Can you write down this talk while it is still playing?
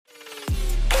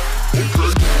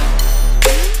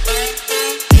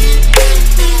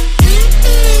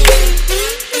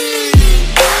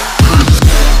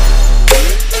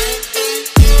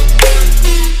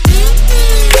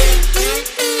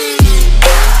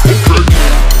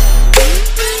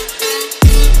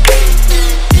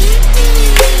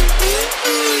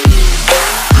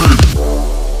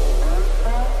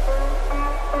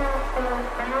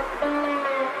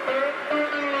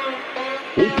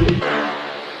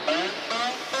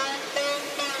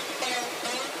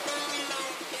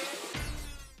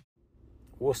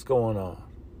what's going on?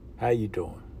 How you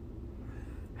doing?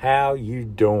 How you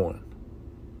doing?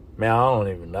 Man, I don't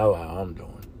even know how I'm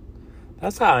doing.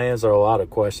 That's how I answer a lot of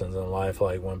questions in life.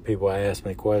 Like when people ask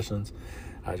me questions,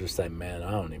 I just say, man,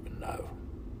 I don't even know.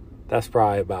 That's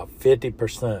probably about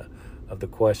 50% of the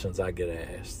questions I get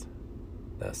asked.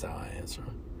 That's how I answer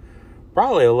them.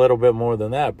 Probably a little bit more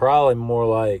than that. Probably more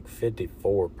like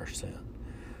 54%.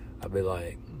 I'd be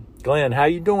like, Glenn, how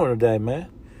you doing today, man?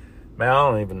 Man, I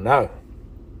don't even know.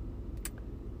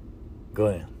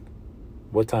 Glenn,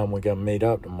 what time we gonna meet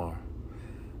up tomorrow?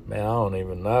 Man, I don't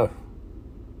even know.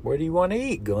 Where do you want to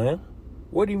eat, Glenn?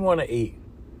 What do you want to eat?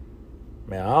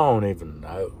 Man, I don't even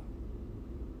know.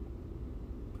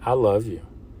 I love you.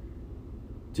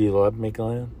 Do you love me,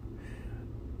 Glenn?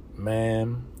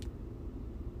 Man,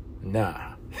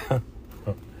 nah.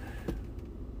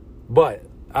 But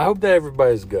I hope that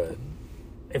everybody's good.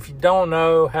 If you don't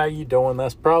know how you doing,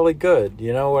 that's probably good.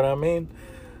 You know what I mean?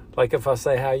 Like if I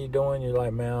say how you doing, you're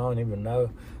like, man, I don't even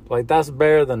know. Like that's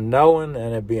better than knowing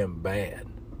and it being bad.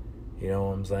 You know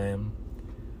what I'm saying?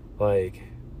 Like,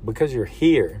 because you're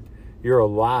here, you're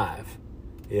alive.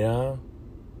 You know?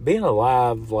 Being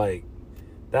alive, like,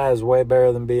 that is way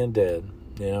better than being dead.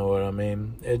 You know what I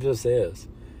mean? It just is.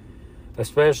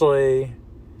 Especially,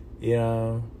 you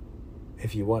know,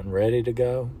 if you wasn't ready to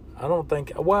go. I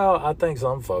think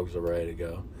some folks are ready to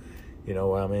go. You know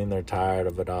what I mean? They're tired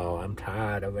of it all. I'm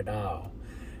tired of it all.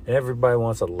 And everybody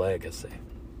wants a legacy.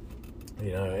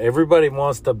 You know, everybody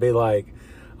wants to be like,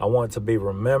 I want to be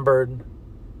remembered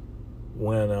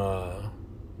when I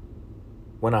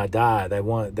die. I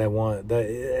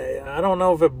don't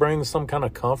know if it brings some kind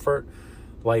of comfort,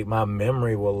 like my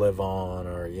memory will live on,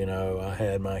 or, you know, I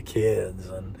had my kids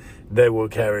and they will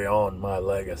carry on my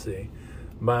legacy.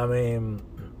 But I mean,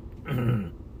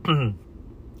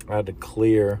 I had to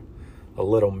clear a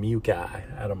little mucus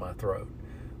out of my throat.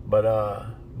 But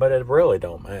it really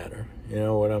don't matter. You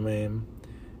know what I mean?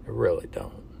 It really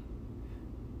don't.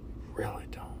 Really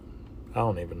don't. I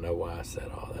don't even know why I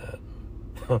said all that.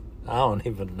 I don't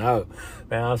even know.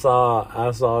 Man, I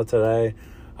saw today,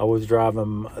 I was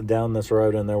driving down this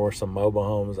road and there were some mobile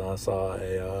homes. And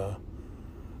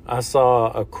I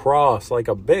saw a cross, like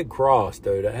a big cross,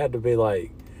 dude. It had to be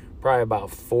like probably about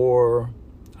 4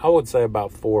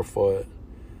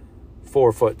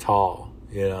 foot tall,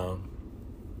 you know,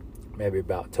 maybe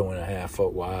about 2.5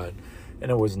 foot wide.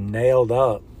 And it was nailed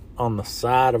up on the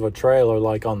side of a trailer,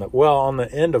 like on the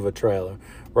end of a trailer,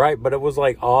 right? But it was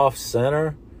like off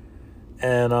center.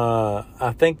 And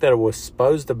I think that it was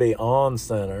supposed to be on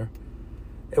center.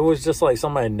 It was just like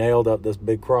somebody nailed up this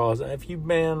big cross. And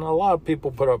a lot of people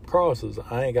put up crosses.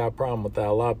 I ain't got a problem with that.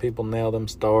 A lot of people nail them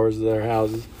stars to their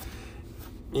houses.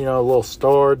 You know, a little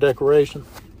star decoration.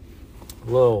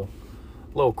 Little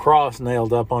cross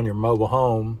nailed up on your mobile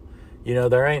home. You know,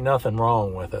 there ain't nothing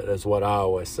wrong with it, is what I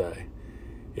always say.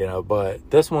 You know,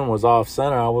 but this one was off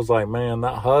center. I was like, man,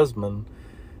 that husband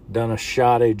done a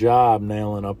shoddy job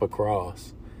nailing up a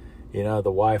cross. You know,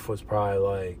 the wife was probably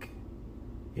like,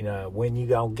 you know, when you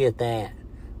gonna get that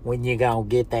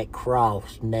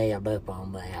cross nailed up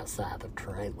on the outside of the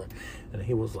trailer? And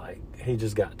he was like, he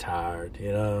just got tired,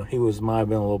 you know. Might have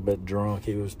been a little bit drunk.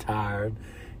 He was tired.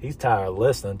 He's tired of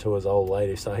listening to his old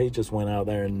lady, so he just went out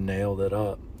there and nailed it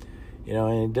up. You know,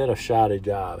 and he did a shoddy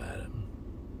job at it.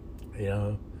 You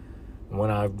know,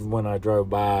 when I drove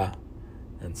by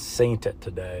and seen it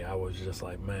today, I was just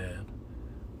like, man,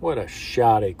 what a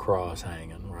shoddy cross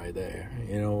hanging right there.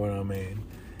 You know what I mean?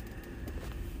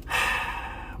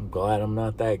 I'm glad I'm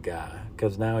not that guy,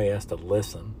 because now he has to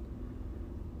listen.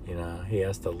 You know, he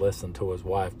has to listen to his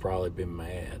wife probably be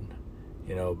mad,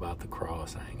 you know, about the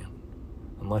cross hanging.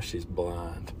 Unless she's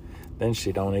blind. Then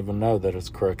she don't even know that it's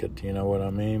crooked. You know what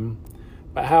I mean?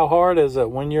 But how hard is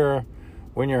it when you're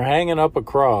hanging up a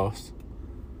cross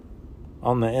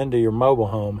on the end of your mobile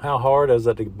home? How hard is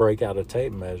it to break out a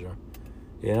tape measure?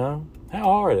 You know? How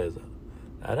hard is it?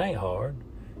 That ain't hard.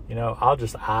 You know, I'll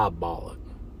just eyeball it.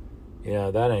 You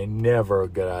know, that ain't never a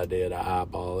good idea to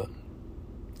eyeball it.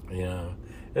 You know,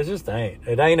 it just ain't.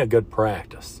 It ain't a good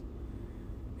practice.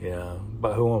 You know,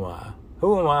 but who am I?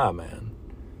 Who am I, man,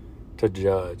 to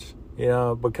judge? You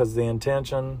know, because the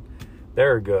intention,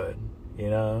 they're good. You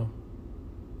know,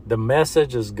 the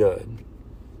message is good.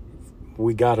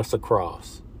 We got us a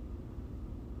cross.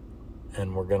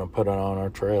 And we're going to put it on our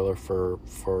trailer for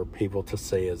people to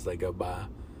see as they go by.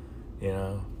 You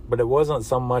know, but it wasn't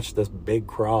so much this big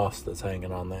cross that's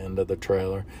hanging on the end of the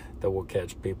trailer that will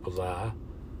catch people's eye.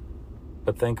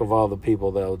 But think of all the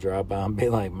people that'll drive by and be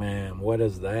like, man, what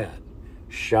is that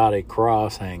shoddy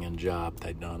cross hanging job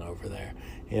they done over there?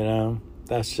 You know,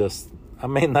 that's just, I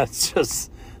mean, that's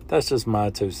just my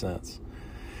 2 cents.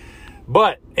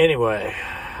 But anyway,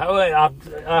 I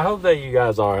hope that you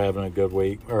guys are having a good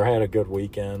week or had a good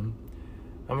weekend.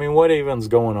 I mean, what even's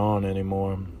going on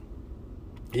anymore?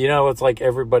 You know, it's like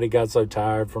everybody got so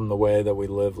tired from the way that we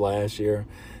lived last year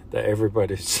that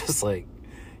everybody's just like,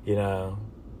 you know,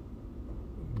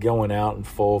 going out in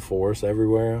full force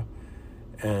everywhere.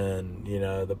 And, you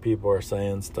know, the people are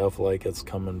saying stuff like it's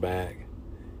coming back,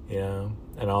 you know,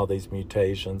 and all these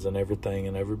mutations and everything.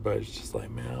 And everybody's just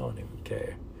like, man, I don't even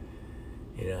care.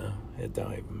 You know, it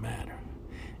don't even matter.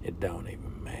 It don't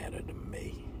even matter to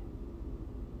me.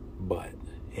 But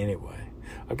anyway,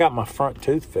 I got my front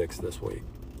tooth fixed this week.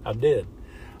 I did.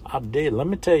 Let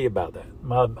me tell you about that.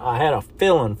 I had a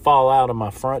filling fall out of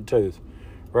my front tooth.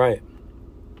 Right.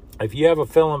 If you have a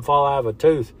filling fall out of a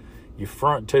tooth, your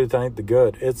front tooth ain't the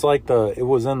good. It's like it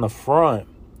was in the front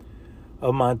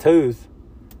of my tooth,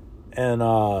 and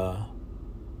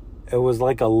it was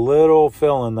like a little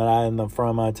filling that I had in the front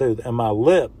of my tooth, and my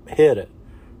lip hit it,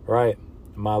 right?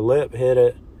 My lip hit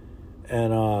it,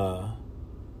 and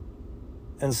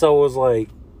so it was like,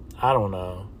 I don't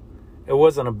know. It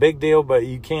wasn't a big deal, but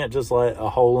you can't just let a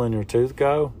hole in your tooth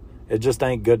go. It just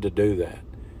ain't good to do that,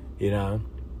 you know?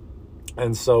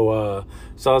 And so I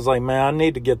was like, man, I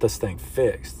need to get this thing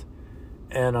fixed.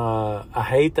 And I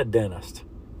hate the dentist.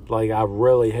 Like, I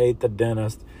really hate the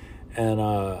dentist. And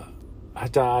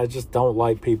I just don't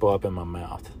like people up in my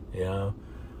mouth, you know?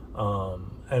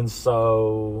 And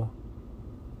so,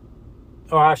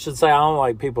 or I should say, I don't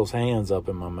like people's hands up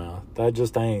in my mouth. That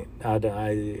just ain't,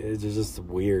 it's just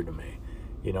weird to me.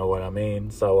 You know what I mean?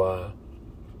 So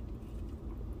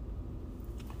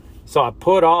I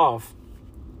put off,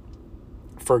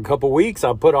 for a couple weeks,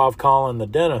 I put off calling the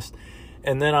dentist.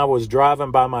 And then I was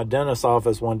driving by my dentist's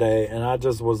office one day, and I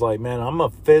just was like, man, I'm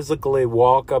going to physically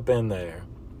walk up in there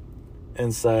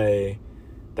and say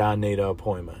that I need an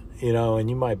appointment. You know, and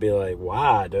you might be like,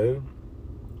 why, dude?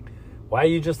 Why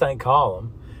you just ain't call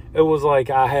them? It was like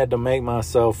I had to make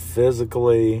myself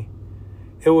physically.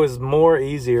 It was more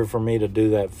easier for me to do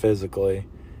that physically.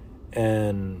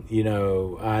 And, you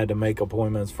know, I had to make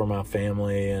appointments for my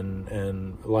family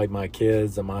and like my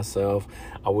kids and myself.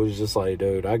 I was just like,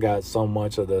 dude, I got so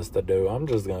much of this to do. I'm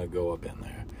just going to go up in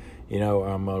there. You know,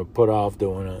 I'm going to put off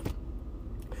doing it.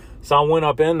 So I went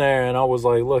up in there and I was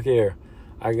like, look here.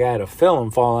 I got a filling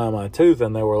falling out of my tooth.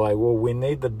 And they were like, well, we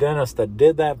need the dentist that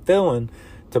did that filling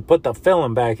to put the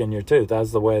filling back in your tooth.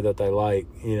 That's the way that they like,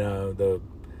 you know,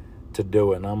 to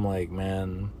do it. And I'm like,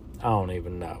 man, I don't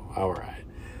even know. All right.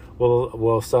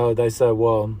 Well, so they said,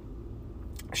 well,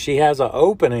 she has an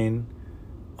opening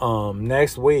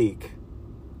next week,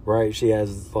 right? She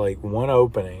has like one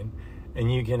opening,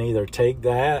 and you can either take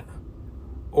that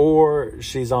or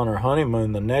she's on her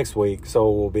honeymoon the next week,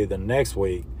 so it will be the next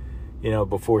week, you know,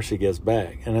 before she gets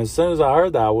back. And as soon as I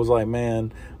heard that, I was like,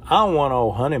 man, I don't want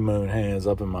old honeymoon hands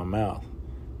up in my mouth,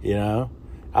 you know?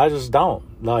 I just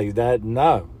don't. Like that,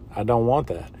 no, I don't want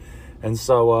that. And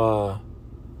so,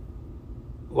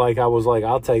 like I was like,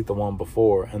 I'll take the one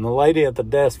before. And the lady at the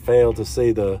desk failed to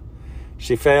see the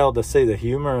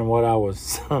humor in what I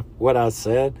was, what I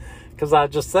said. Because I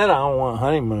just said I don't want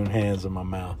honeymoon hands in my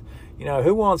mouth. You know,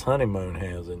 who wants honeymoon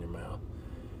hands in your mouth?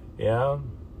 You know?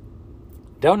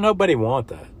 Don't nobody want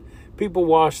that. People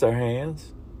wash their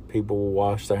hands. People will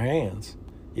wash their hands.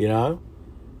 You know?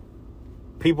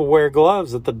 People wear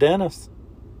gloves at the dentist.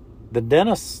 The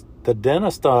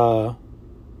dentist,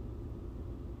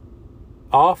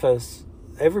 office,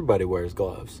 everybody wears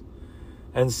gloves.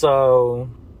 And so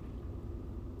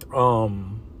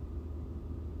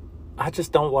I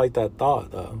just don't like that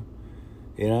thought, though,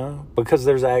 you know, because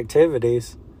there's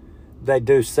activities they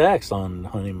do sex on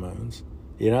honeymoons,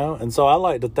 you know, and so I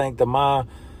like to think that my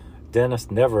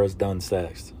dentist never has done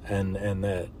sex, and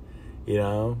that, you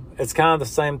know, it's kind of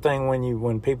the same thing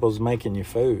when people's making you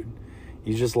food.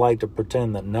 You just like to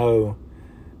pretend that no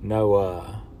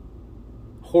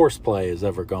horseplay has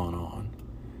ever gone on,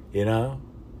 you know?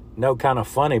 No kind of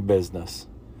funny business.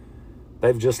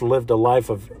 They've just lived a life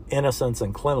of innocence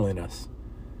and cleanliness,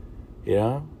 you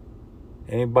know?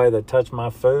 Anybody that touched my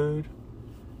food,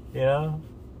 you know,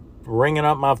 ringing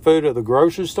up my food at the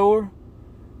grocery store,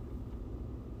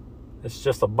 it's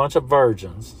just a bunch of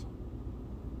virgins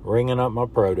ringing up my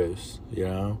produce, you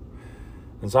know?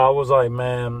 And so I was like,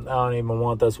 man, I don't even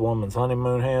want this woman's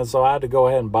honeymoon hand. So I had to go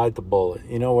ahead and bite the bullet.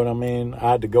 You know what I mean?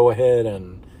 I had to go ahead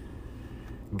and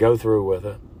go through with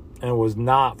it. And it was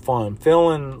not fun.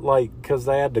 Feeling like, because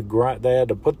they had to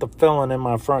put the filling in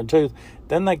my front tooth.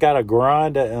 Then they got to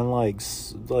grind it and like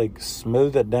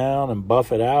smooth it down and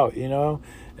buff it out, you know?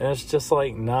 And it's just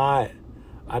like not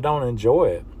I don't enjoy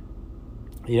it.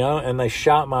 And they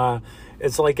shot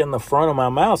it's like in the front of my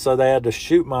mouth, so they had to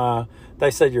shoot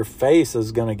they said your face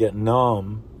is going to get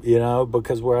numb,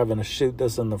 because we're having to shoot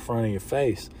this in the front of your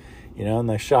face, and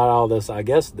they shot all this, I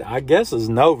guess is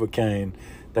Novocaine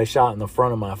they shot in the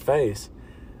front of my face.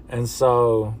 And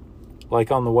so,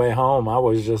 like, on the way home, I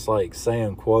was just, like,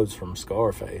 saying quotes from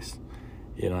Scarface,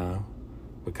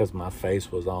 because my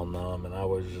face was all numb, and I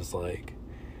was just like,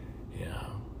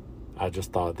 I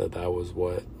just thought that was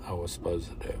what I was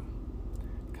supposed to do,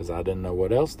 because I didn't know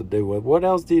what else to do with. What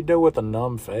else do you do with a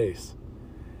numb face?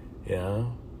 I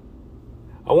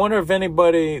wonder if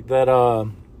anybody that's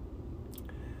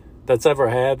ever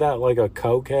had that, like a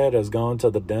cokehead, has gone to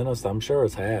the dentist. I'm sure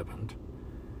it's happened.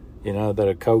 That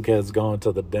a cokehead's gone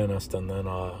to the dentist and then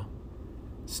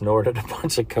snorted a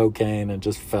bunch of cocaine and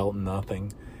just felt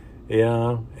nothing.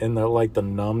 And the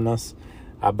numbness.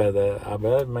 I bet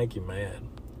it'd make you mad.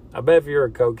 I bet if you're a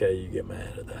cokehead, you get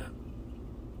mad at that.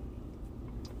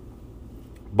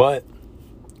 But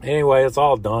anyway, it's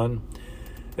all done.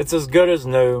 It's as good as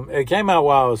new. It came out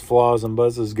while I was flossing, but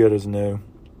it's as good as new.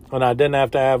 And I didn't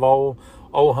have to have old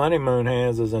honeymoon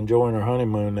hands is enjoying her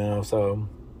honeymoon now, so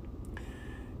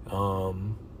I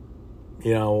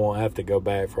won't have to go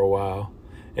back for a while.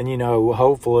 And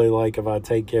hopefully, like, if I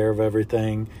take care of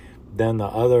everything, then the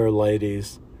other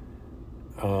ladies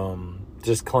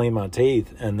just clean my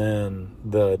teeth, and then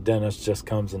the dentist just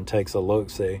comes and takes a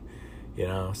look-see,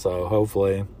 so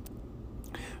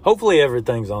hopefully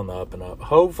everything's on the up and up.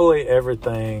 Hopefully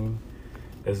everything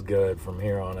is good from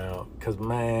here on out, because,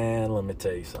 man, let me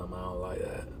tell you something, I don't like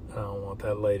that. I don't want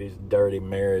that lady's dirty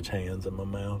marriage hands in my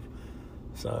mouth,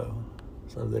 so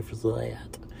there's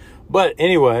that. But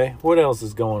anyway, what else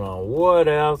is going on? What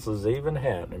else is even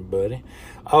happening, buddy?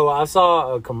 Oh, I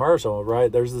saw a commercial,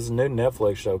 right? There's this new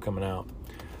Netflix show coming out.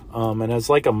 And it's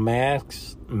like a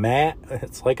masked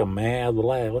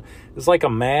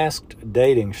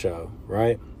dating show,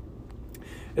 right?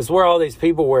 It's where all these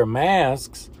people wear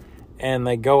masks and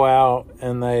they go out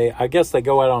and I guess they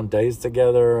go out on dates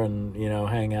together and,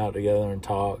 hang out together and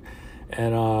talk.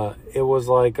 And it was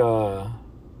like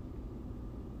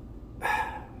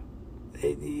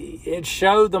it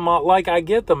showed them all, like, I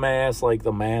get The Masked, like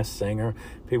The Masked Singer.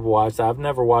 People watch that. I've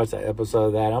never watched an episode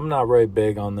of that. I'm not really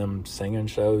big on them singing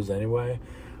shows anyway.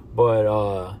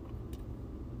 But,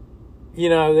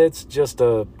 it's just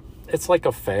it's like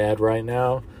a fad right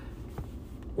now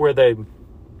where they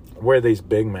wear these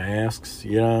big masks,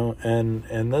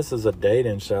 and this is a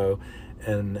dating show.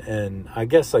 And I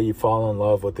guess so you fall in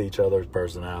love with each other's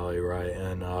personality, right?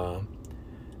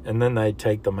 And then they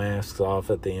take the masks off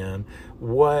at the end.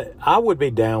 What I would be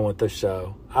down with the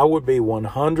show. I would be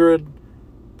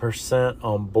 100%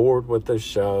 on board with the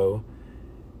show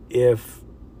if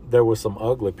there was some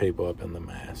ugly people up in the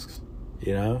masks.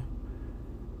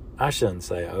 I shouldn't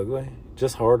say ugly,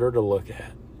 just harder to look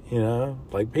at.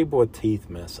 Like people with teeth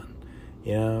missing,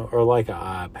 or like an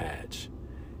eye patch,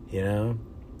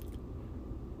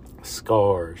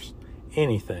 scars,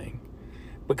 anything.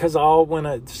 Because when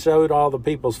it showed all the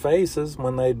people's faces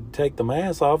when they take the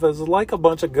mask off, it was like a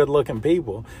bunch of good-looking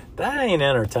people. That ain't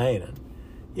entertaining.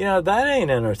 That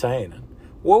ain't entertaining.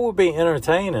 What would be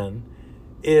entertaining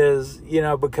is,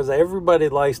 because everybody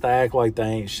likes to act like they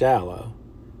ain't shallow.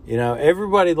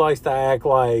 Everybody likes to act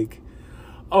like,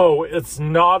 oh, it's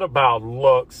not about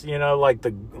looks, I'm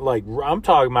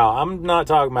not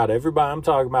talking about everybody. I'm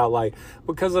talking about, like,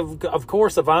 because of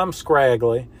course, if I'm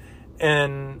scraggly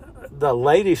and the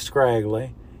lady's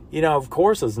scraggly, of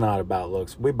course it's not about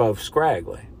looks. We both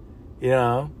scraggly,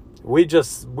 we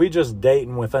just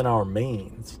dating within our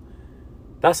means.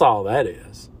 That's all that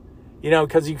is,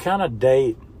 because you kind of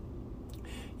date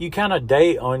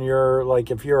on your, like,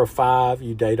 if you're a 5,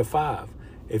 you date a 5.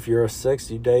 If you're a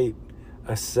 6, you date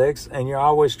a 6, and you're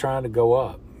always trying to go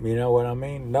up. You know what I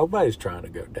mean? Nobody's trying to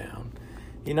go down.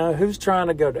 Who's trying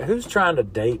to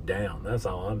date down? That's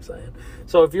all I'm saying.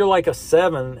 So if you're like a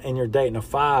 7 and you're dating a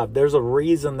 5, there's a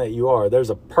reason that you are.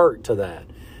 There's a perk to that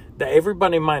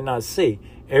everybody might not see.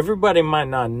 Everybody might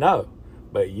not know,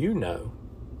 but you know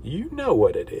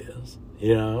what it is.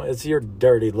 It's your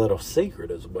dirty little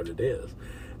secret is what it is.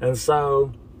 And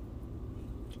so,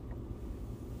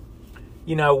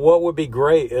 what would be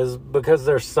great is, because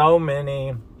there's so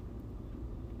many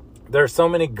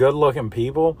good looking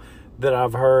people that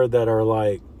I've heard that are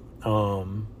like,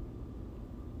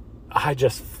 I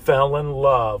just fell in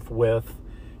love with,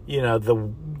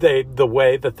 the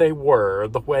way that they were,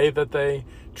 the way that they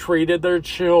treated their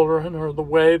children, or the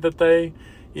way that they,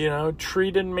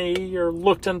 treated me or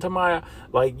looked into my,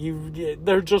 like,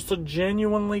 they're just a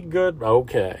genuinely good,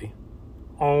 okay.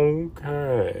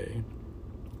 Okay.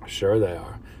 Sure they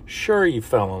are. Sure you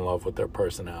fell in love with their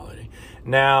personality.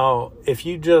 Now, if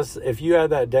you had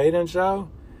that dating show,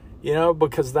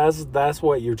 because that's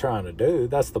what you're trying to do.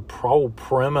 That's the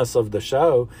premise of the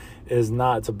show, is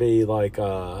not to be like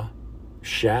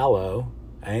shallow,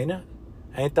 ain't it?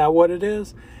 Ain't that what it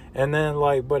is? And then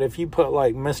but if you put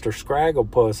like Mr.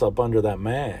 Scragglepuss up under that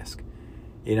mask,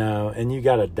 and you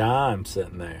got a dime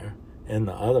sitting there in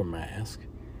the other mask,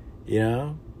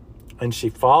 and she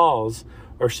falls,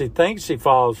 or she thinks she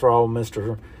falls for old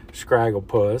Mr.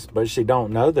 Scragglepuss, but she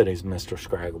don't know that he's Mr.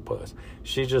 Scragglepuss.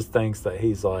 She just thinks that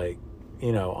he's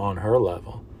on her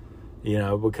level,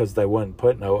 because they wouldn't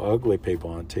put no ugly people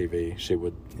on TV. She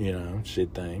would,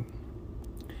 she'd think.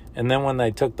 And then when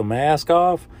they took the mask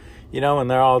off,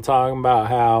 and they're all talking about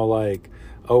how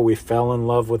we fell in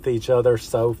love with each other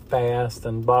so fast,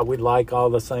 and blah, we like all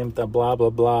the same thing, blah, blah,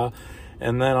 blah.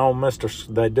 And then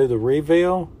they do the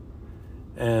reveal,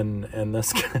 and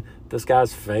this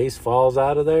guy's face falls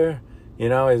out of there. He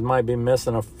might be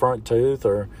missing a front tooth,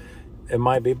 or it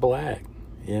might be black.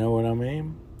 You know what I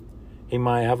mean? He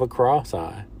might have a cross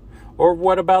eye. Or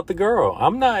what about the girl?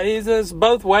 It's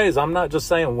both ways. I'm not just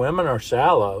saying women are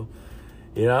shallow.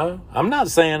 I'm not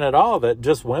saying at all that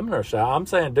just women are shallow. I'm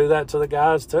saying do that to the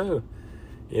guys too.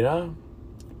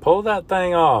 Pull that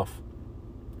thing off.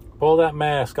 Pull that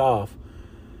mask off.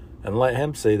 And let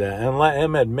him see that. And let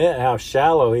him admit how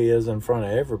shallow he is in front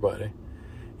of everybody.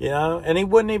 And he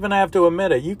wouldn't even have to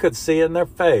admit it. You could see it in their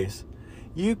face.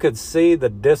 You could see the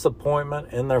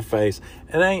disappointment in their face.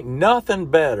 And ain't nothing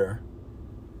better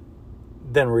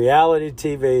than reality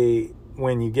TV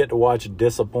when you get to watch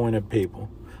disappointed people.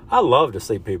 I love to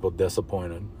see people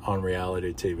disappointed on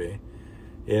reality TV.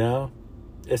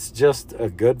 It's just a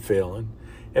good feeling.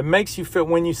 It makes you feel,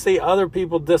 when you see other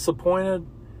people disappointed,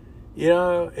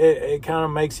 it kind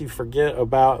of makes you forget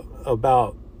about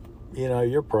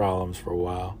your problems for a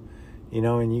while,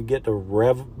 and you get to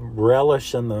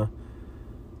relish in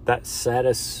it's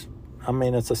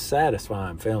a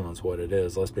satisfying feeling is what it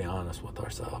is. Let's be honest with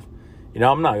ourselves.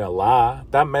 I'm not gonna lie.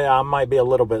 I might be a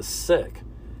little bit sick.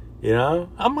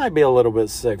 I might be a little bit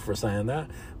sick for saying that,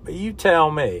 but you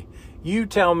tell me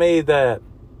that,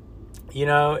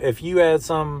 if you had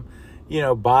some,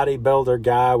 bodybuilder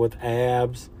guy with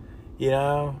abs,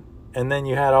 and then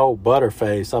you had old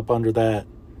Butterface up under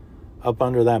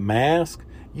that mask,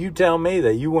 you tell me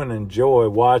that you wouldn't enjoy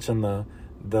watching the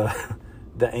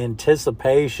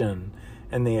anticipation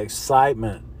and the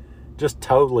excitement just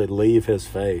totally leave his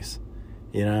face,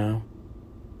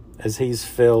 as he's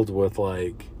filled with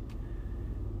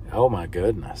oh my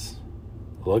goodness,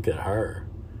 look at her,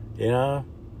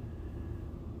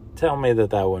 Tell me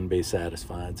that wouldn't be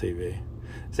satisfying TV.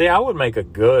 See, I would make a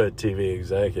good TV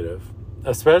executive,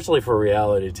 especially for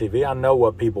reality TV. I know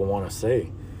what people want to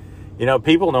see.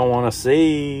 People don't want to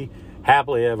see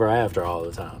happily ever after all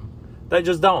the time. They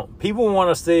just don't. People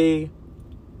want to see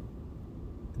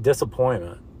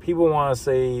disappointment. People want to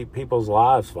see people's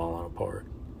lives falling apart.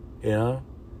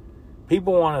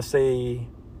 People want to see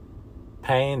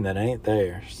pain that ain't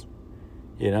theirs.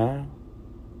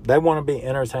 They want to be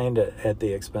entertained at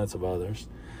the expense of others.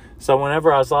 So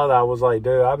whenever I saw that, I was like,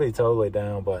 dude, I'd be totally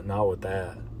down, but not with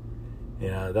that.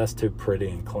 That's too pretty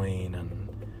and clean, and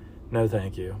no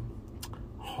thank you.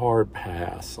 Hard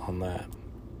pass on that.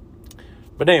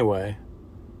 But anyway,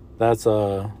 that's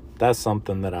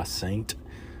something that I synced.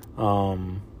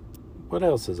 What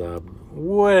else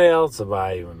have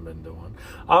I even been doing?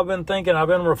 I've been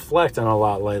reflecting a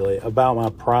lot lately about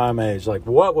my prime age.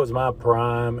 What was my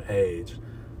prime age,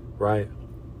 right?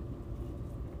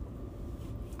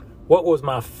 What was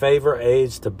my favorite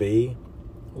age to be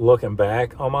looking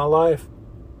back on my life?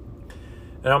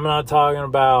 And I'm not talking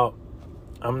about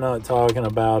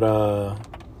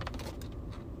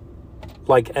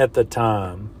at the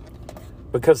time.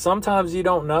 Because sometimes you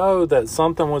don't know that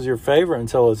something was your favorite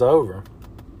until it's over.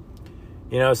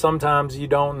 Sometimes you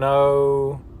don't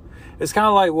know. It's kind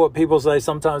of like what people say,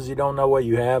 sometimes you don't know what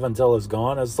you have until it's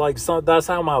gone. It's that's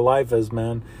how my life is,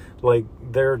 man.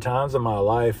 There are times in my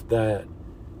life that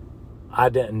I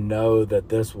didn't know that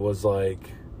this was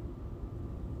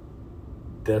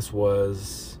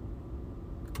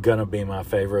gonna be my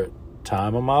favorite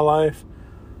time of my life.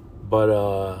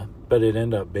 But it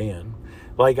ended up being.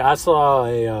 I saw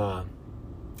a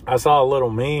little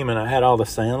meme, and it had all the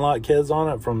Sandlot kids on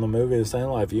it from the movie The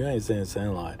Sandlot. If you ain't seen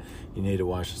Sandlot, you need to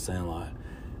watch The Sandlot.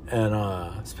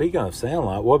 And speaking of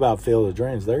Sandlot, what about Field of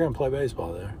Dreams? They're going to play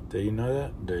baseball there. Do you know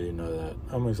that?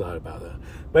 I'm excited about that.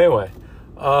 But anyway,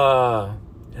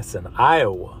 it's in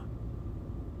Iowa.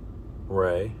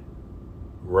 Ray.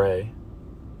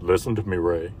 Listen to me,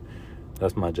 Ray.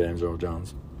 That's my James Earl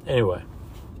Jones. Anyway,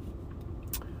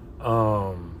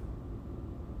 I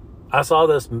saw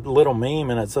this little meme,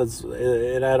 and it says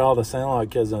it had all the Sandlot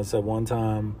kids, and it said one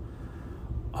time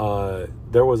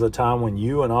there was a time when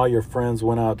you and all your friends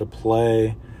went out to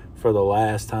play for the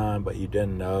last time, but you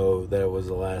didn't know that it was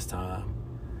the last time.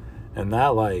 And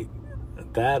that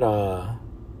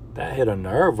hit a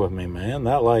nerve with me, man.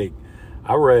 That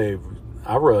I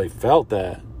really felt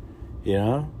that, you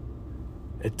know.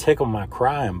 It tickled my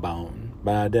crying bone,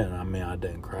 but I didn't. I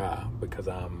didn't cry because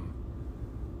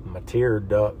my tear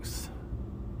ducts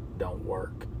don't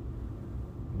work.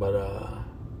 But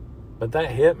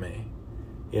that hit me,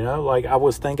 you know. Like, I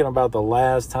was thinking about the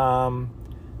last time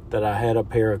that I had a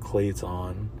pair of cleats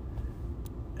on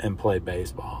and played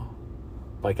baseball.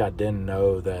 Like, I didn't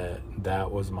know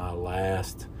that was my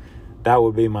last. That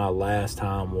would be my last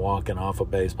time walking off a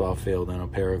baseball field in a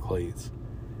pair of cleats,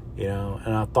 you know.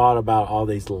 And I thought about all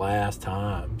these last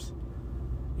times,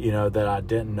 you know, that I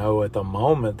didn't know at the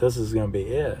moment this is going to be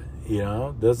it, you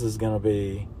know. This is going to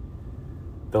be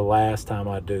the last time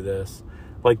I do this.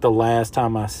 Like, the last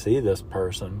time I see this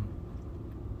person,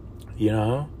 you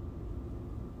know.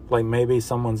 Like, maybe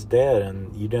someone's dead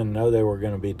and you didn't know they were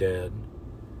going to be dead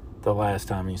the last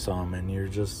time you saw them, and you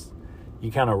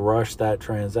kind of rush that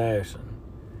transaction,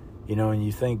 you know, and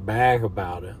you think back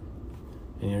about it,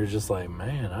 and you're just like,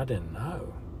 man, I didn't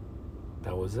know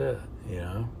that was it, you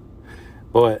know.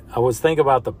 But I was thinking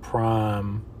about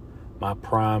my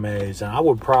prime age, and I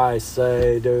would probably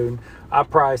say, dude, I'd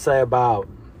probably say about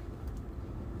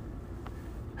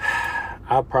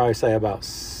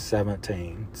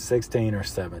 16 or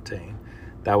 17.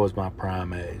 That was my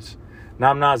prime age. Now,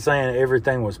 I'm not saying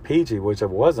everything was peachy, which it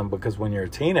wasn't, because when you're a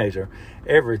teenager,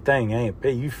 everything ain't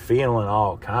peachy. You feeling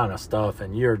all kind of stuff,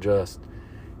 and you're just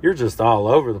all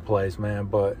over the place, man.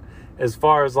 But as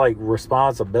far as, like,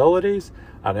 responsibilities,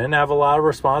 I didn't have a lot of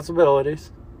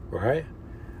responsibilities, right?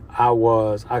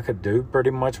 I could do pretty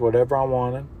much whatever I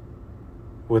wanted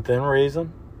within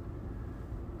reason.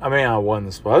 I mean, I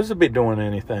wasn't supposed to be doing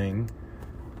anything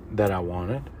that I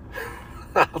wanted.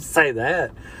 I'll say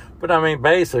that. But, I mean,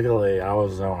 basically, I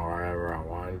was doing whatever I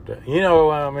wanted to. You know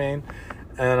what I mean?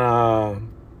 And,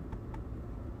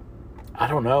 I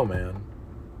don't know, man.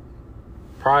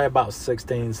 Probably about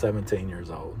 16, 17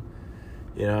 years old.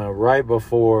 You know, right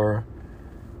before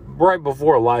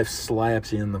life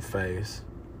slaps you in the face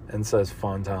and says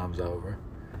fun time's over.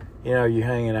 You know, you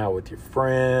hanging out with your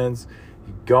friends.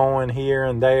 You going here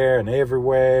and there and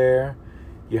everywhere.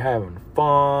 You're having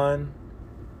fun.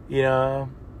 You know,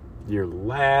 you're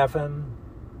laughing.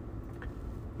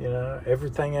 You know,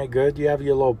 everything ain't good. You have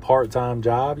your little part-time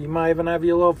job. You might even have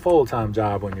your little full-time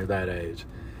job when you're that age.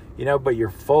 You know, but you're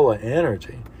full of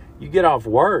energy. You get off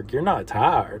work, you're not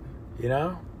tired. You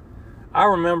know, I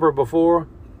remember before,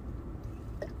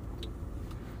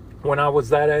 when I was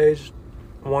that age,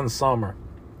 one summer,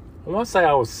 I want to say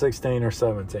I was 16 or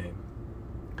 17.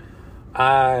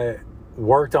 I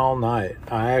worked all night.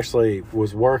 I actually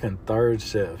was working third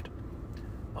shift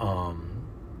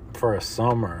for a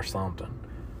summer or something.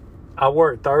 I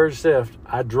worked third shift.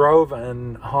 I drove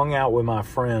and hung out with my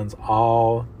friends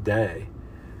all day.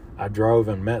 I drove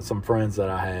and met some friends that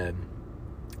I had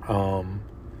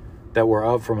that were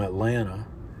up from Atlanta.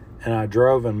 And I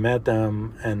drove and met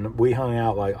them, and we hung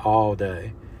out like all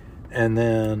day. And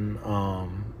then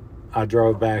I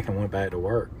drove back and went back to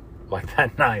work like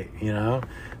that night, you know.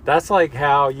 That's like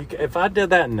how if I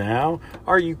did that now,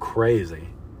 are you crazy?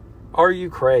 Are you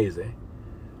crazy?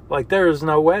 Like, there is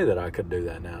no way that I could do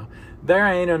that now. There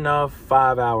ain't enough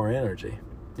 5-hour energy,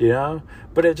 you know.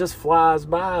 But it just flies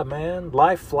by, man.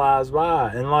 Life flies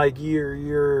by, and like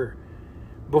you're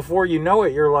before you know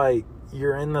it,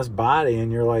 you're in this body,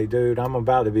 and you're like, dude, I'm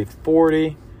about to be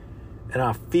 40, and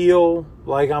I feel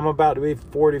like I'm about to be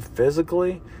 40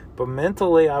 physically, but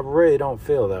mentally, I really don't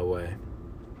feel that way.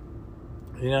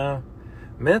 You know,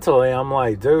 mentally, I'm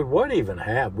like, dude, what even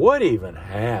happened? What even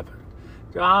happened?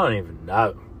 I don't even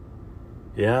know.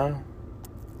 Yeah.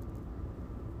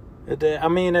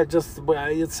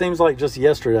 It seems like just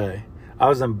yesterday, I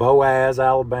was in Boaz,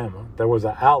 Alabama. There was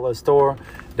an outlet store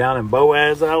down in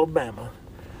Boaz, Alabama.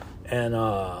 And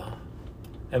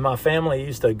my family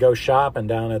used to go shopping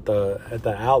down at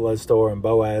the outlet store in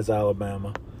Boaz,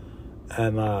 Alabama.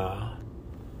 And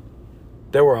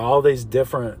there were all these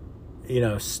different, you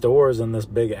know, stores in this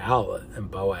big outlet in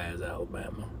Boaz,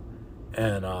 Alabama.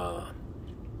 And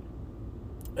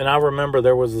I remember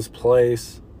there was this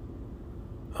place,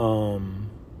 I want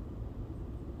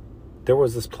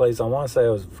to say it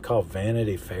was called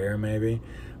Vanity Fair maybe,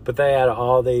 but they had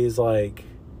all these like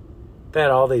they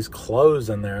had all these clothes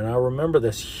in there. And I remember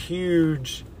this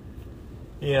huge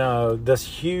bra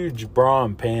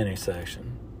and panty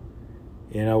section.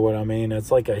 You know what I mean?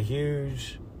 It's like a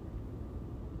huge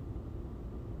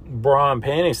bra and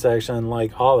panty section,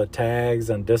 like all the tags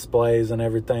and displays and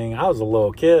everything. I was a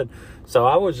little kid, so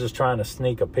I was just trying to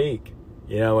sneak a peek,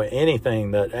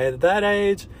 anything that at that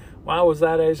age. When I was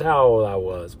that age, how old I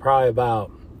was, probably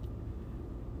about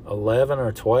 11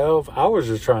 or 12. I was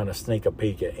just trying to sneak a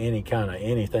peek at any kind of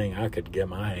anything I could get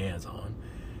my hands on.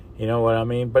 You know what I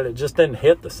mean? But it just didn't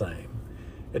hit the same.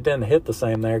 It didn't hit the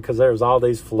same there because there was all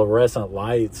these fluorescent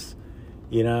lights,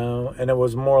 and it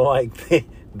was more like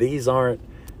these aren't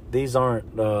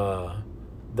the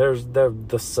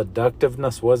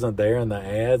seductiveness wasn't there in the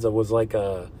ads. It was like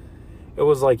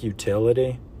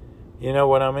utility. You know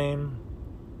what I mean?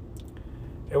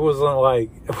 It was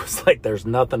like there's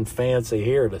nothing fancy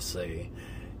here to see.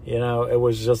 It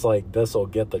was just like, this will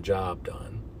get the job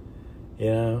done.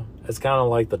 It's kind of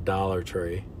like the Dollar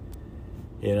Tree.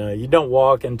 You don't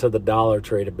walk into the Dollar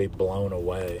Tree to be blown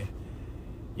away.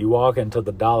 You walk into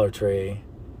the Dollar Tree,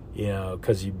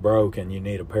 because you broke and you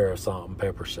need a pair of salt and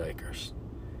pepper shakers,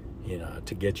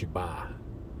 to get you by.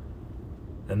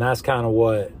 And that's kind of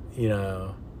what,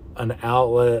 an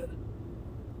outlet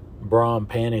bra and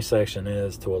panty section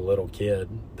is to a little kid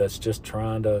that's just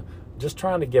trying to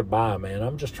get by, man.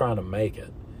 I'm just trying to make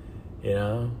it,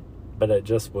 but it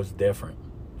just was different.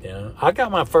 I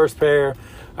got my first pair of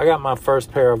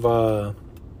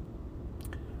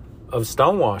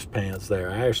Stonewash pants there.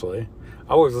 Actually,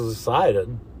 I was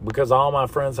excited because all my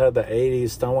friends had the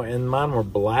 80s Stonewash, and mine were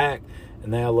black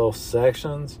and they had little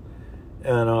sections.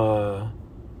 And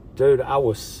dude, I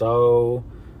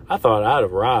thought I'd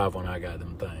arrive when I got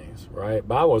them things, right?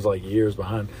 But I was like years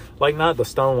behind. Like, not the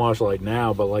Stonewash like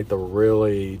now, but like the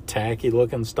really tacky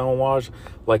looking Stonewash.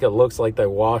 Like, it looks like they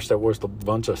washed it with a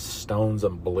bunch of stones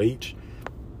and bleach.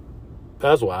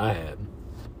 That's what I had.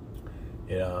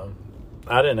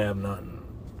 I didn't have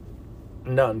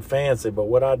nothing fancy, but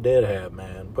what I did have,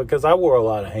 man, because I wore a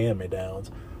lot of hand-me-downs.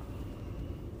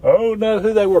 I don't know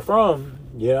who they were from,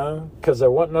 because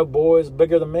there wasn't no boys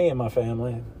bigger than me in my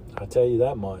family. I tell you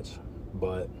that much.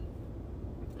 But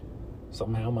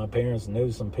somehow my parents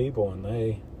knew some people, and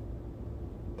they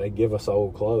give us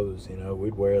old clothes.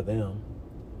 We'd wear them.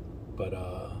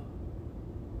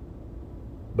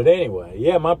 But anyway,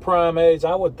 yeah, my prime age,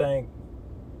 I would think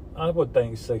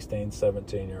 16,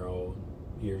 17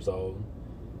 years old.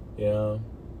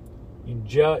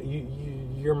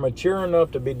 You're mature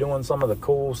enough to be doing some of the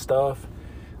cool stuff,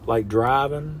 like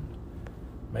driving,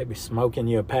 maybe smoking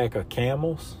you a pack of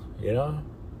Camels,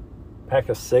 pack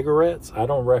of cigarettes. I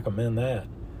don't recommend that.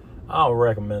 I don't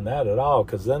recommend that at all,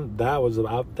 because then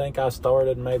I think I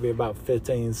started maybe about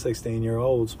 15, 16 year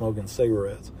old smoking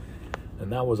cigarettes.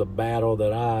 And that was a battle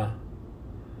that I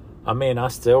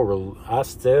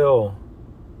still,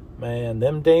 man,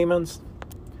 them demons,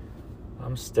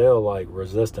 I'm still like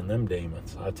resisting them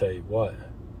demons. I tell you what,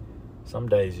 some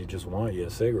days you just want you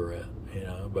a cigarette,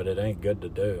 but it ain't good to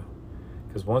do.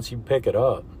 Because once you pick it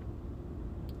up,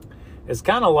 it's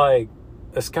kind of like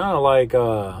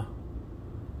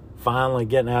finally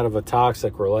getting out of a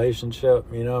toxic relationship.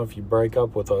 If you break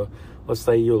up with let's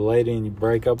say you're a lady and you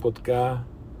break up with a guy,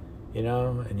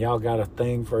 and y'all got a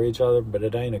thing for each other, but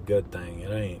it ain't a good thing.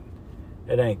 It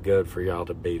ain't good for y'all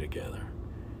to be together.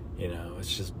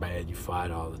 It's just bad. You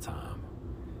fight all the time.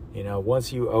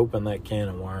 Once you open that can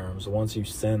of worms, once you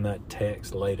send that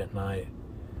text late at night,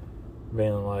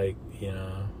 being like,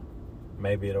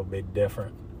 maybe it'll be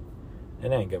different.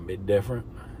 It ain't gonna be different.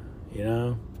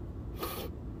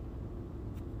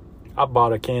 I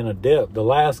bought a can of dip. The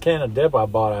last can of dip I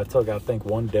bought, I took, I think,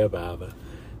 one dip out of it.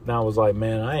 And I was like,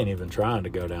 man, I ain't even trying to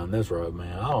go down this road,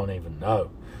 man. I don't even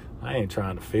know. I ain't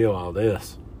trying to feel all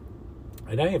this.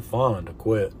 It ain't fun to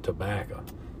quit tobacco.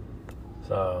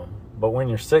 So, but when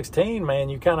you're 16, man,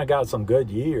 you kind of got some good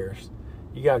years.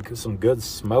 You got some good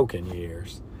smoking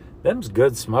years. Them's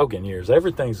good smoking years.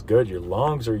 Everything's good. Your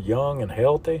lungs are young and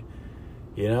healthy.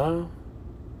 You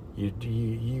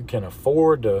can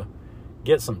afford to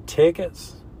get some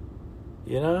tickets.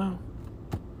 You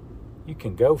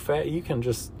can go fat. You can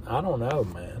just, I don't know,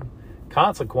 man.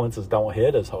 Consequences don't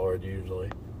hit as hard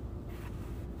usually.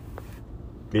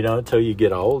 Until you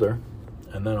get older.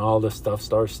 And then all this stuff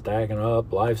starts stacking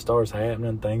up. Life starts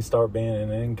happening. Things start being an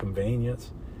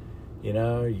inconvenience.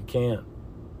 You can't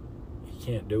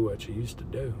do what you used to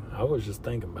do. I was just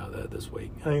thinking about that this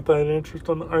week. Ain't that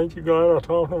interesting? Ain't you glad I'm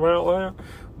talking about that?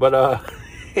 But,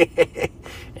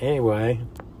 anyway,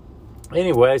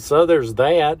 so there's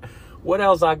that. What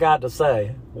else I got to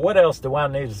say? What else do I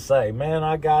need to say? Man,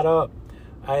 I got up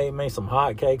I ate me some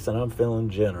hotcakes, and I'm feeling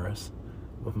generous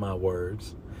with my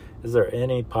words. Is there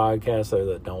any podcaster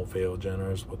that don't feel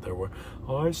generous with their words?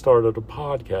 Oh, I started a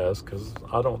podcast because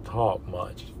I don't talk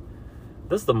much.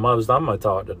 This is the most I'm going to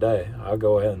talk today. I'll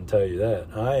go ahead and tell you that.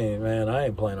 I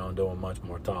ain't planning on doing much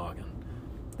more talking.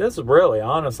 This is really,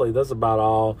 honestly, this is about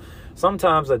all.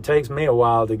 Sometimes it takes me a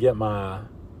while to get my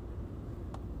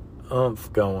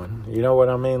oomph going. You know what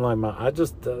I mean? Like I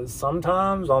just,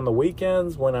 sometimes on the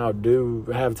weekends when I do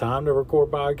have time to record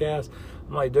podcasts,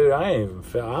 I'm like, dude, I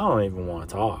don't even want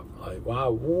to talk. Like, why I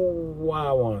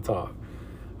want to talk?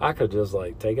 I could just,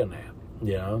 like, take a nap,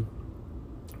 you know?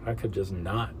 I could just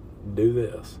not do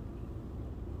this.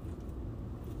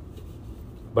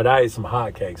 But I ate some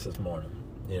hotcakes this morning,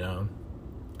 you know?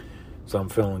 So I'm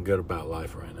feeling good about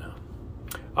life right now.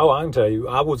 Oh, I can tell you,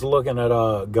 I was looking at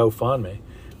GoFundMe.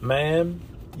 Man,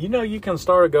 you know you can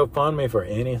start a GoFundMe for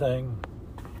anything,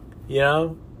 you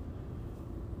know?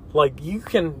 Like, you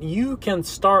can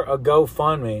start a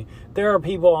GoFundMe. There are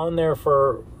people on there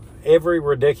for every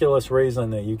ridiculous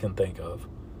reason that you can think of.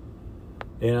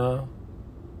 You know?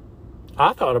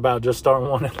 I thought about just starting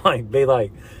one and, like, be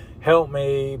like, help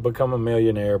me become a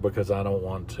millionaire because I don't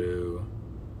want to,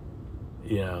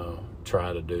 you know,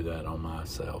 try to do that on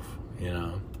myself, you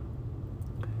know?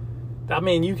 I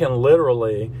mean, you can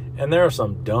literally, and there are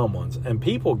some dumb ones, and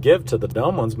people give to the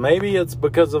dumb ones. Maybe it's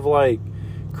because of, like,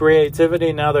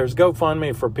 creativity. Now there's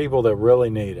GoFundMe for people that really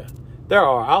need it.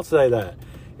 I'll say that.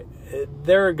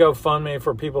 There are GoFundMe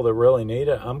for people that really need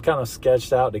it. I'm kind of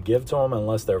sketched out to give to them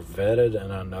unless they're vetted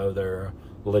and I know they're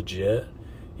legit.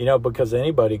 You know, because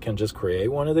anybody can just create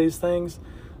one of these things.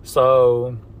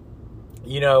 So,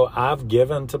 you know, I've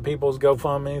given to people's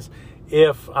GoFundMes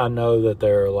if I know that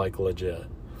they're, like, legit.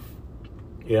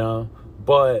 You know?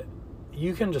 But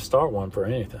you can just start one for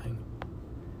anything.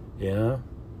 You know?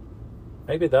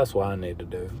 Maybe that's what I need to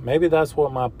do. Maybe that's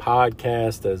what my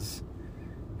podcast is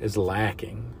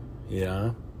lacking, you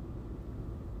know?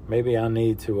 Maybe I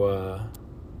need to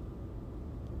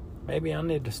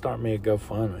start me a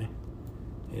GoFundMe,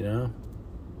 you know?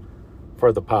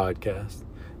 For the podcast.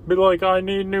 Be like, I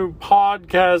need new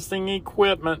podcasting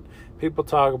equipment. People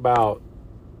talk about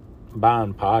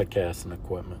buying podcasting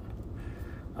equipment.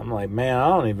 I'm like, man, I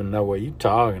don't even know what you're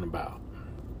talking about,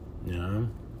 you know?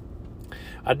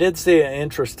 I did see an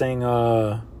interesting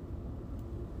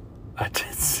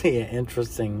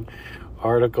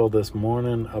article this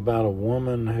morning about a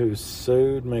woman who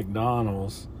sued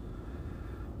McDonald's.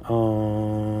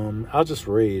 I'll just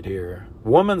read here.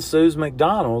 Woman sues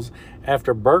McDonald's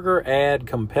after burger ad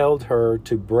compelled her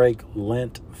to break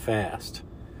Lent fast.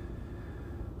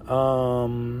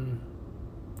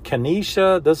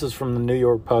 Kanisha, this is from the New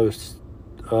York Post.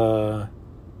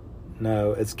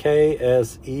 No, it's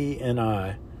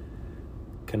Kseni.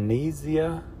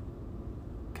 Knezia.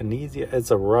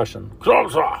 It's a Russian.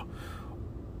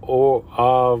 Or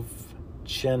of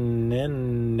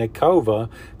Cheninnikova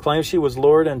claims she was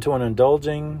lured into an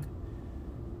indulging.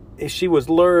 Claims she was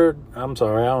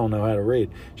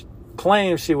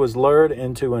lured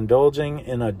into indulging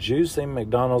in a juicy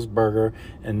McDonald's burger,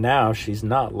 and now she's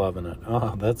not loving it.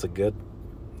 Oh, that's a good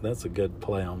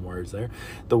play on words there.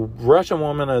 The Russian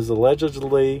woman is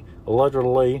allegedly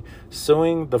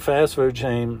suing the fast food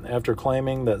chain after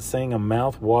claiming that seeing a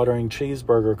mouth-watering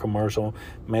cheeseburger commercial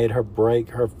made her break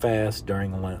her fast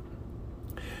during Lent.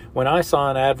 When I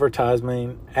saw an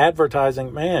advertising,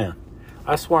 man,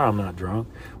 I swear I'm not drunk.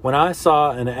 When I saw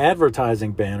an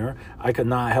advertising banner, I could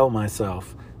not help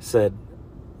myself, said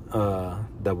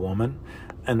the woman,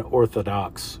 an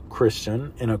Orthodox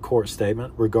Christian, in a court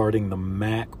statement regarding the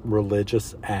MAC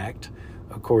Religious Act,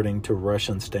 according to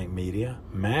Russian state media.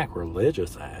 MAC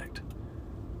Religious Act?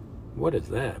 What is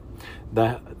that?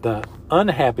 The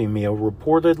unhappy meal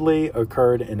reportedly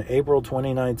occurred in April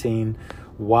 2019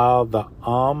 while the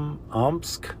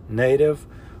Omsk native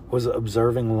was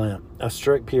observing Lent, a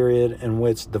strict period in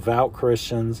which devout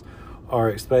Christians are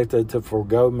expected to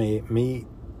forego meat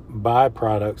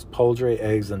byproducts, poultry,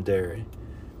 eggs, and dairy.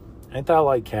 Ain't that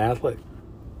like Catholic?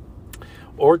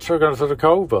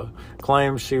 Orchakova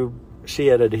claims she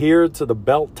had adhered to the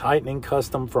belt-tightening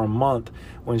custom for a month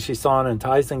when she saw an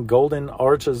enticing Golden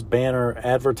Arches banner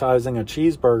advertising a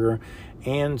cheeseburger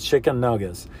and chicken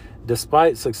nuggets.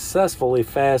 Despite successfully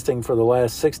fasting for the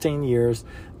last 16 years,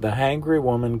 the hangry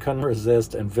woman couldn't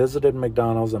resist and visited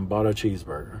McDonald's and bought a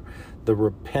cheeseburger. The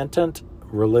repentant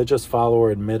religious follower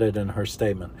admitted in her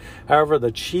statement. However,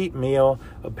 the cheat meal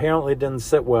apparently didn't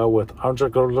sit well with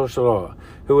Andrzej,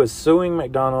 who is suing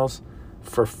McDonald's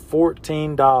for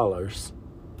 $14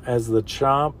 as the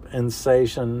chomp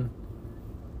sensation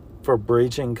for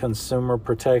breaching consumer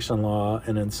protection law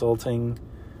and insulting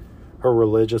her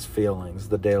religious feelings,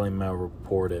 the Daily Mail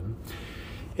reported.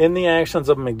 In the actions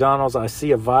of McDonald's, I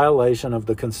see a violation of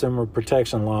the consumer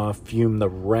protection law, fumed the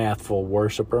wrathful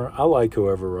worshiper. I like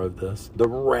whoever wrote this. The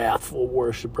wrathful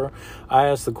worshiper. I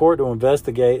asked the court to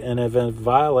investigate, and if a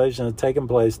violation has taken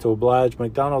place, to oblige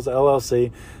McDonald's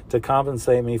LLC to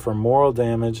compensate me for moral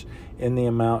damage in the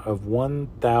amount of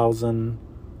 1,000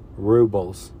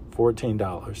 rubles,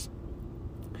 $14.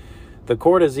 The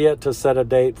court is yet to set a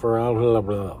date for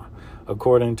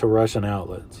according to Russian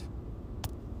outlets.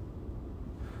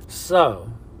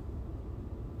 So,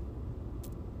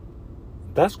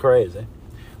 that's crazy.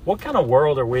 What kind of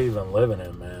world are we even living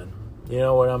in, man? You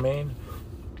know what I mean?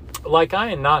 Like, I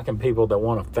ain't knocking people that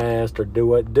want to fast or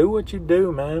do it. Do what you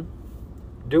do, man.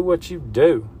 Do what you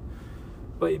do.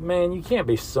 But, man, you can't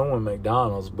be suing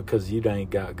McDonald's because you ain't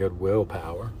got good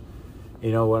willpower.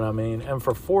 You know what I mean? And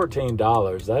for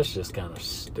 $14, that's just kind of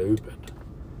stupid.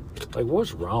 Like,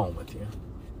 what's wrong with you?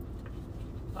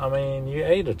 I mean, you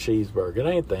ate a cheeseburger. It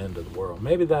ain't the end of the world.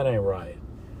 Maybe that ain't right.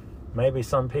 Maybe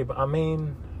some people... I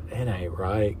mean, it ain't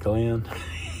right, Glenn.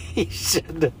 He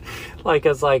should... Like,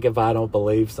 it's like if I don't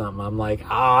believe something, I'm like,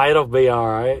 it'll be all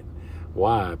right.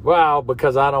 Why? Well,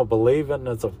 because I don't believe it and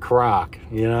it's a crock,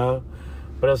 you know?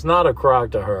 But it's not a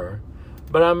crock to her.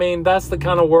 But, I mean, that's the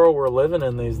kind of world we're living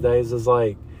in these days, is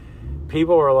like,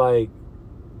 people are like,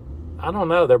 I don't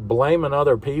know, they're blaming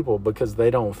other people because they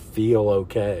don't feel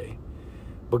okay.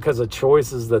 Because of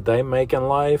choices that they make in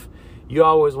life, you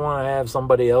always want to have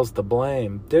somebody else to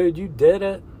blame. Dude, you did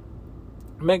it.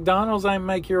 McDonald's ain't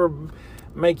make you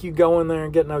go in there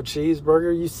and get no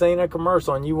cheeseburger. You seen a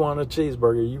commercial and you want a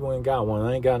cheeseburger. You ain't got one.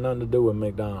 It ain't got nothing to do with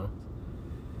McDonald's.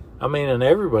 I mean, and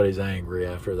everybody's angry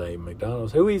after they eat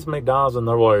McDonald's. Who eats McDonald's and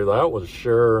they're like, that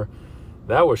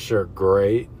was sure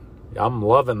great. I'm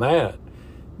loving that.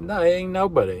 No, ain't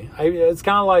nobody. It's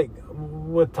kind of like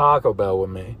with Taco Bell with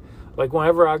me. Like,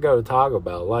 whenever I go to Taco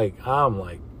Bell, like, I'm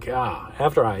like, God,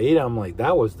 after I eat it, I'm like,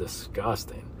 that was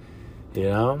disgusting, you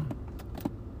know?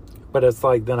 But it's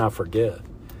like, then I forget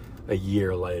a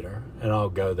year later, and I'll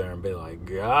go there and be like,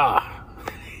 God.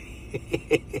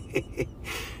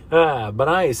 But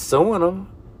I ain't suing them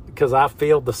because I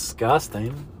feel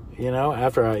disgusting, you know,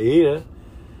 after I eat it.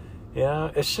 You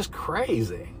know, it's just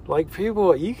crazy. Like,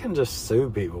 people, you can just sue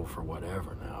people for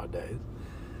whatever nowadays.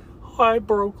 I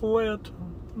broke Lent.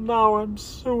 Now I'm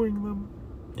suing them.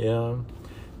 Yeah,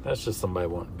 that's just somebody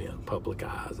wanting to be in public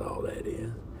eyes, all that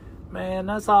is. Man,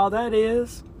 that's all that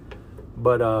is.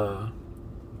 But,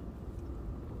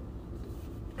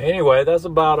 anyway, that's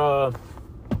about,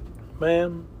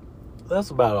 man,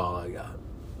 that's about all I got.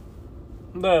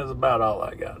 That is about all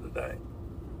I got today.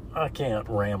 I can't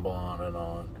ramble on and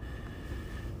on.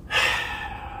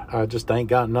 I just ain't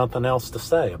got nothing else to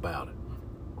say about it.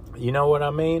 You know what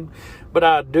I mean? But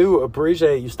I do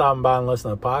appreciate you stopping by and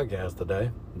listening to the podcast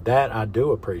today. That I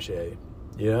do appreciate.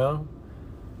 You know?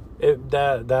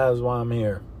 That is why I'm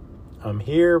here. I'm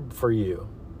here for you.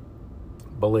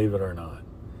 Believe it or not.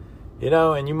 You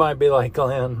know, and you might be like,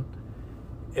 Glenn,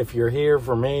 if you're here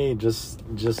for me, just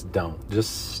don't.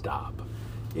 Just stop.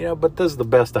 You know, but this is the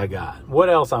best I got. What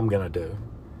else I'm going to do?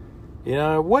 You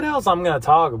know, what else I'm going to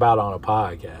talk about on a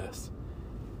podcast?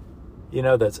 You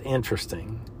know, that's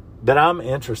interesting. That I'm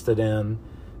interested in,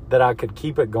 that I could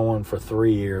keep it going for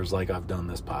 3 years like I've done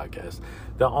this podcast.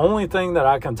 The only thing that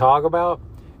I can talk about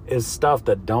is stuff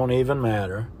that don't even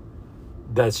matter.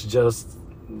 That's just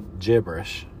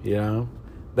gibberish, you know?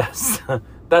 That's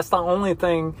the only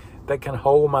thing that can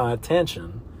hold my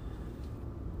attention.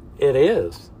 It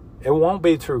is. It won't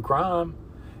be true crime.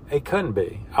 It couldn't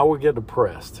be. I would get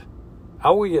depressed. I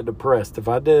would get depressed if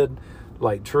I did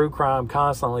like true crime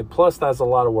constantly. Plus, that's a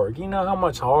lot of work. You know how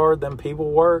much hard them people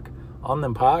work on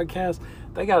them podcasts?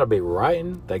 They got to be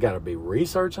writing. They got to be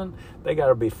researching. They got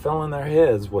to be filling their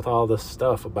heads with all this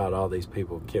stuff about all these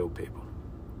people who kill people.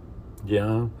 You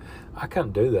know? I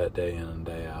couldn't do that day in and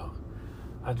day out.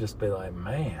 I'd just be like,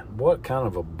 man, what kind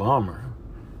of a bummer.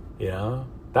 You know?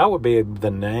 That would be the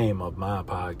name of my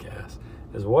podcast.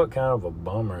 Is what kind of a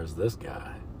bummer is this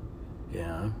guy? You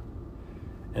know?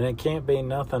 And it can't be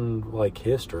nothing like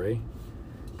history,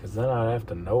 because then I'd have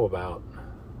to know about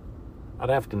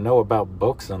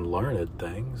books and learned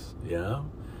things, you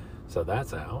know? So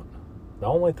that's out. The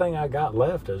only thing I got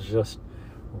left is just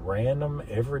random,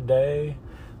 everyday,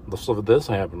 this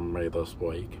happened to me this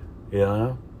week, you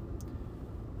know?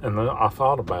 And then I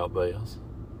thought about this,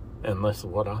 and this is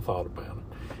what I thought about it,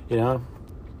 you know?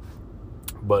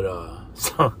 But,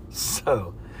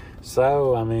 so,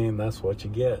 I mean, that's what you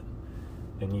get.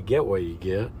 And you get what you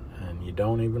get, and you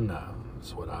don't even know.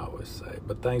 That's what I always say.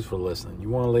 But thanks for listening. You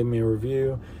want to leave me a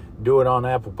review? Do it on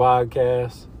Apple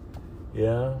Podcasts.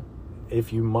 Yeah,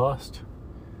 if you must.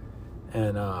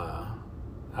 And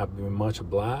I'd be much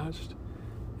obliged.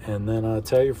 And then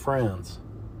tell your friends.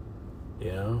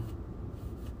 You know?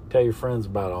 Tell your friends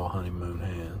about All Honeymoon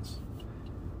Hands.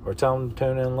 Or tell them to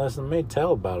tune in and listen to me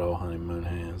tell about All Honeymoon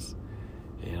Hands.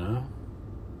 You know?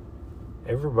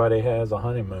 Everybody has a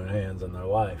honeymoon hands in their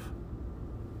life.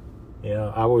 You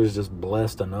know, I was just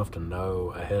blessed enough to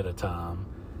know ahead of time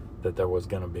that there was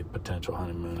going to be potential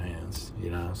honeymoon hands,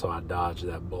 you know, so I dodged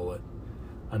that bullet.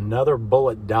 Another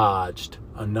bullet dodged,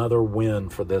 another win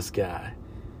for this guy.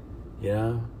 You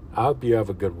know, I hope you have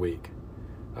a good week.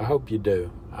 I hope you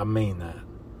do. I mean that.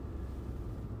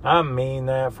 I mean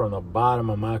that from the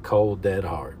bottom of my cold, dead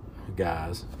heart,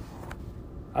 guys.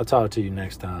 I'll talk to you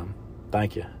next time.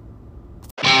 Thank you.